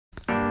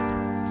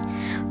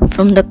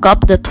From the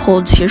cup that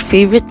holds your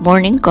favorite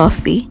morning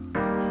coffee,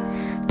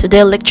 to the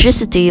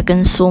electricity you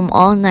consume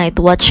all night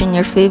watching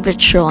your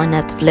favorite show on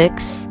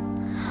Netflix,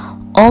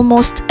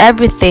 almost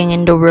everything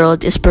in the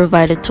world is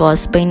provided to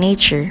us by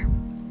nature.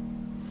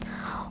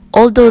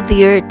 Although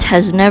the earth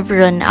has never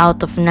run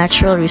out of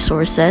natural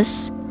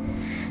resources,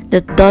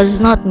 that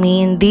does not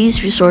mean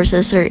these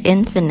resources are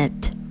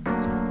infinite.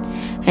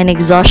 An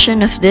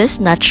exhaustion of these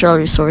natural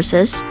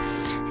resources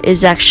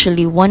is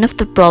actually one of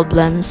the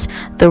problems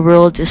the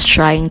world is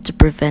trying to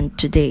prevent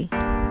today.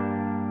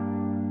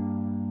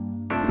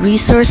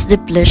 Resource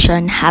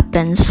depletion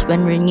happens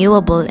when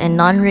renewable and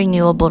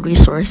non-renewable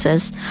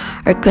resources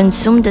are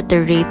consumed at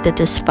a rate that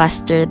is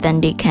faster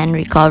than they can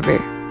recover.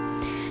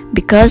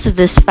 Because of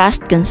this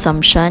fast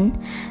consumption,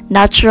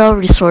 natural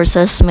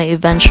resources may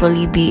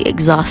eventually be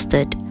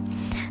exhausted.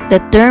 The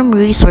term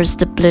resource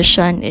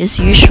depletion is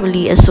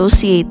usually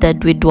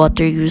associated with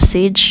water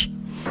usage,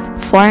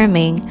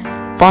 farming,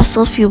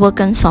 fossil fuel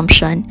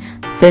consumption,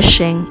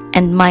 fishing,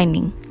 and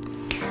mining.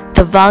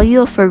 The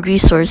value of a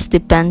resource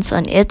depends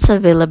on its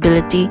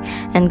availability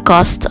and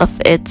cost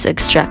of its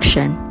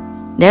extraction.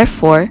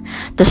 Therefore,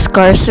 the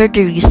scarcer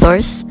the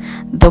resource,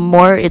 the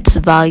more its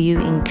value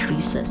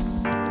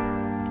increases.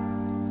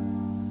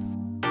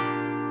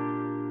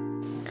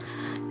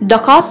 The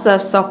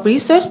causes of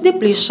resource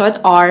depletion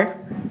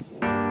are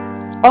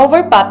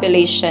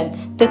overpopulation.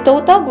 The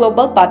total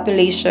global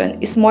population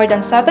is more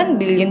than 7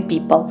 billion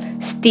people.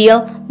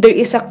 Still, there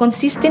is a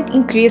consistent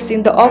increase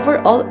in the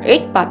overall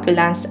Earth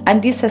populace,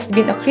 and this has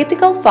been a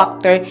critical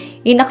factor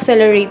in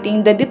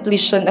accelerating the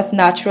depletion of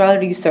natural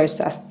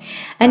resources.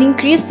 An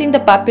increase in the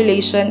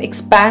population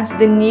expands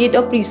the need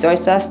of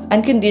resources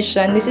and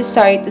conditions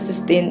necessary to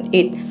sustain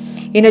it.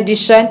 In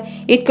addition,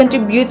 it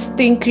contributes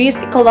to increased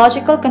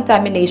ecological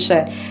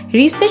contamination.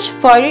 Research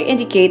further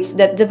indicates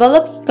that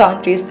developing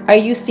countries are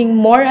using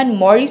more and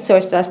more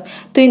resources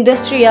to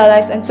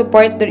industrialize and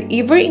support their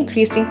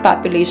ever-increasing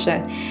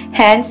population.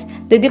 Hence,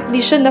 the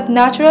depletion of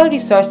natural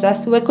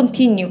resources will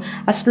continue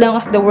as long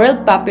as the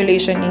world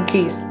population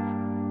increases.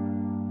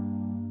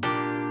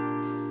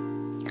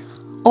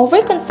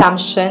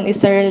 Overconsumption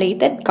is a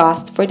related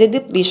cause for the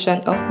depletion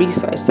of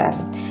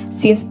resources.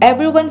 Since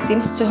everyone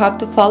seems to have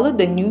to follow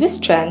the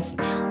newest trends,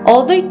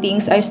 older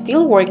things are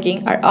still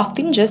working are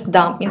often just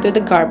dumped into the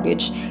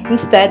garbage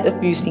instead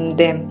of using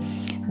them.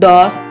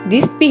 Thus,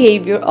 this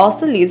behavior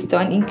also leads to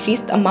an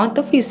increased amount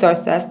of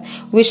resources,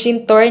 which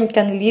in turn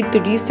can lead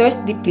to resource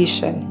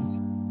depletion.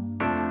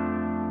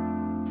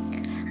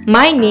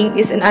 Mining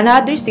is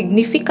another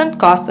significant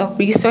cause of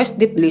resource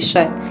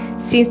depletion,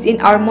 since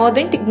in our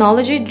modern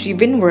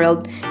technology-driven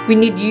world, we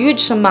need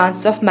huge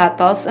amounts of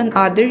metals and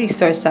other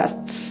resources.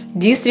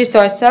 These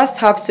resources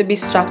have to be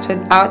extracted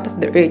out of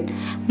the earth.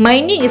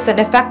 Mining is an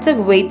effective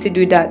way to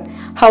do that.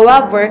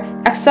 However,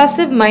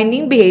 excessive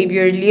mining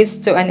behavior leads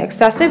to an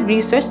excessive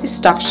resource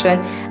destruction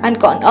and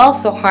can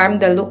also harm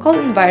the local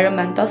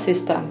environmental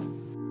system.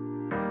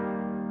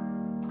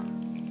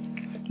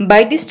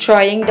 By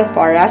destroying the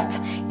forest,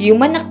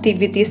 human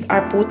activities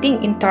are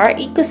putting entire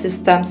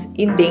ecosystems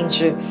in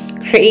danger,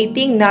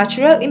 creating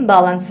natural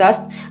imbalances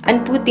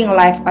and putting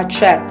life at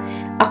threat.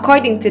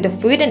 According to the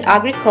Food and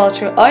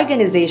Agriculture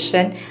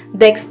Organization,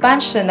 the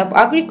expansion of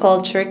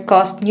agriculture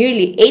caused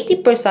nearly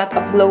 80%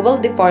 of global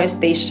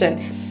deforestation,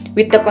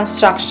 with the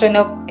construction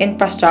of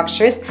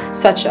infrastructures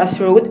such as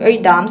roads or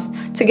dams,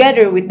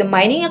 together with the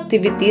mining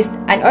activities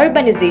and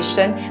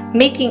urbanization,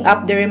 making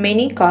up the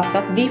remaining cause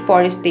of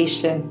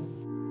deforestation.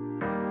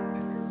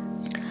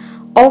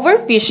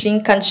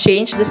 Overfishing can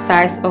change the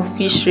size of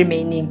fish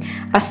remaining,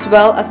 as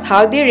well as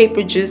how they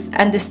reproduce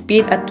and the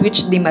speed at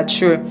which they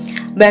mature.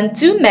 When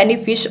too many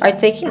fish are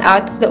taken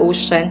out of the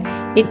ocean,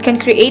 it can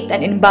create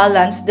an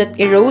imbalance that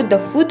erode the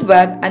food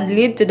web and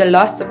lead to the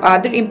loss of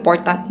other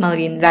important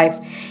marine life,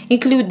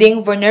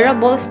 including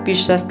vulnerable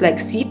species like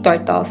sea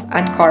turtles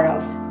and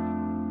corals.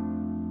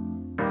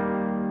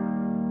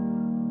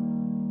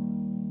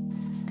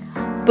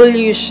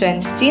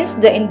 Pollution. Since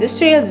the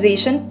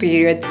industrialization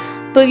period,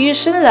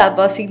 pollution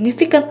levels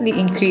significantly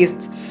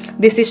increased.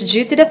 This is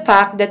due to the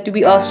fact that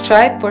we all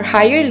strive for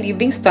higher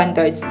living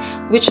standards,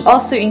 which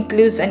also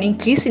includes an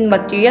increase in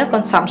material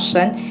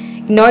consumption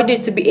in order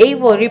to be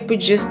able to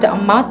reproduce the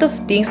amount of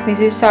things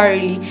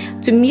necessarily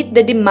to meet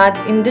the demand.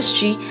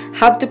 Industry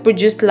have to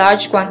produce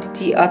large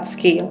quantity at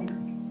scale.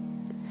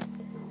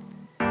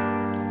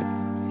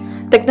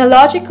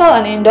 Technological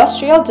and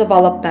industrial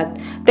development.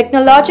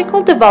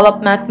 Technological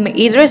development may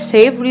either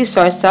save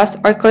resources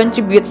or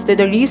contributes to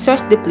the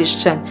resource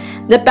depletion,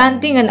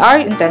 depending on our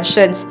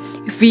intentions.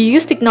 If we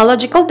use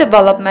technological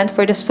development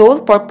for the sole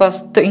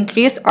purpose to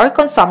increase our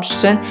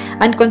consumption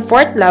and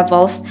comfort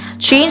levels,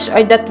 change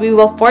are that we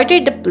will further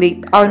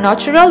deplete our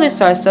natural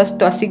resources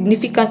to a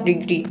significant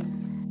degree.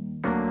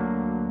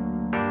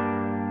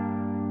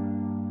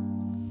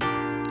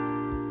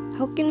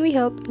 How can we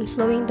help in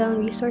slowing down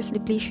resource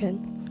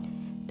depletion?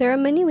 There are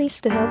many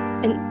ways to help,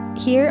 and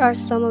here are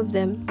some of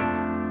them.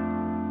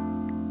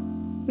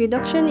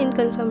 Reduction in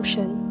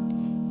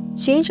consumption.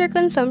 Change your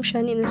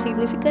consumption in a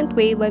significant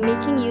way by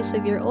making use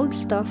of your old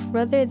stuff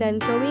rather than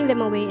throwing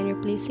them away and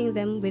replacing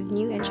them with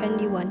new and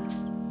trendy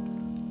ones.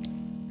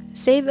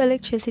 Save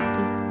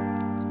electricity.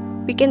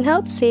 We can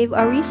help save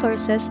our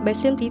resources by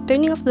simply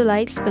turning off the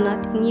lights when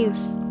not in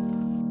use.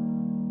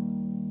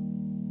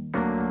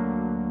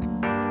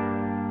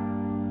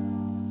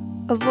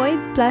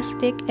 Avoid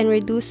plastic and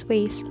reduce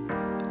waste.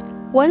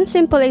 One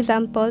simple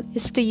example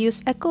is to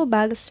use eco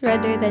bags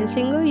rather than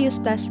single-use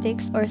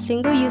plastics or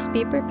single-use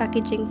paper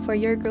packaging for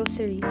your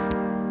groceries.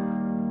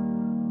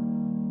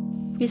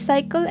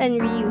 Recycle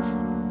and reuse.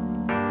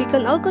 We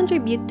can all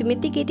contribute to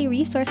mitigating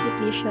resource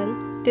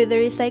depletion through the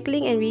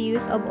recycling and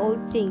reuse of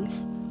old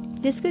things.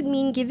 This could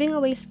mean giving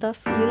away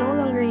stuff you no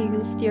longer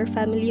use to your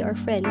family or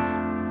friends.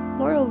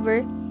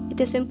 Moreover, it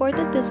is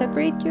important to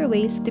separate your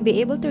waste to be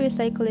able to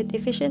recycle it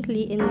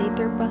efficiently in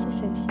later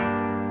processes.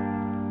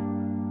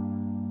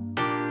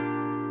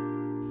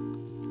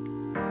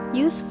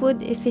 Use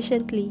food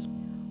efficiently.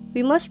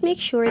 We must make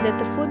sure that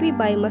the food we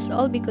buy must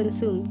all be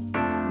consumed.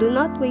 Do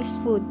not waste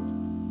food.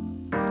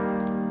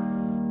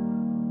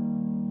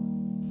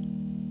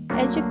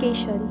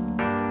 Education.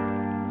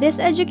 This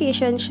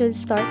education should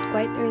start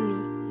quite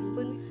early.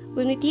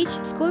 When we teach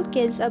school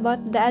kids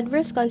about the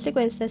adverse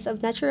consequences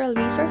of natural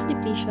resource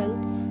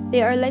depletion,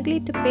 they are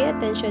likely to pay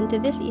attention to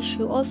this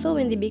issue also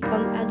when they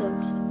become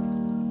adults.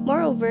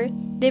 Moreover,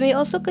 they may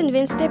also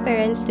convince their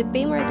parents to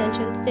pay more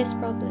attention to this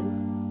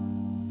problem.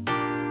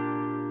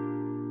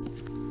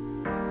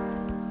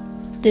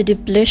 The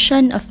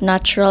depletion of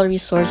natural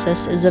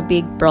resources is a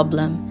big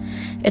problem.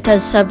 It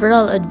has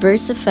several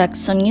adverse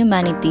effects on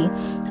humanity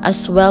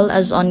as well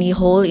as on the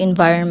whole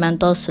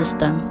environmental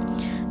system.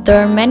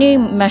 There are many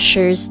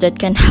measures that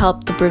can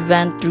help to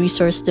prevent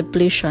resource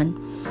depletion.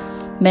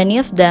 Many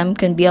of them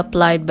can be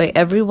applied by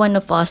every one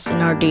of us in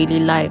our daily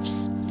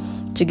lives.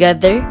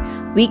 Together,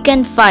 we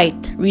can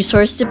fight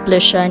resource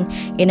depletion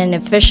in an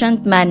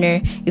efficient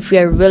manner if we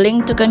are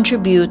willing to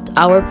contribute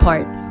our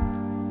part.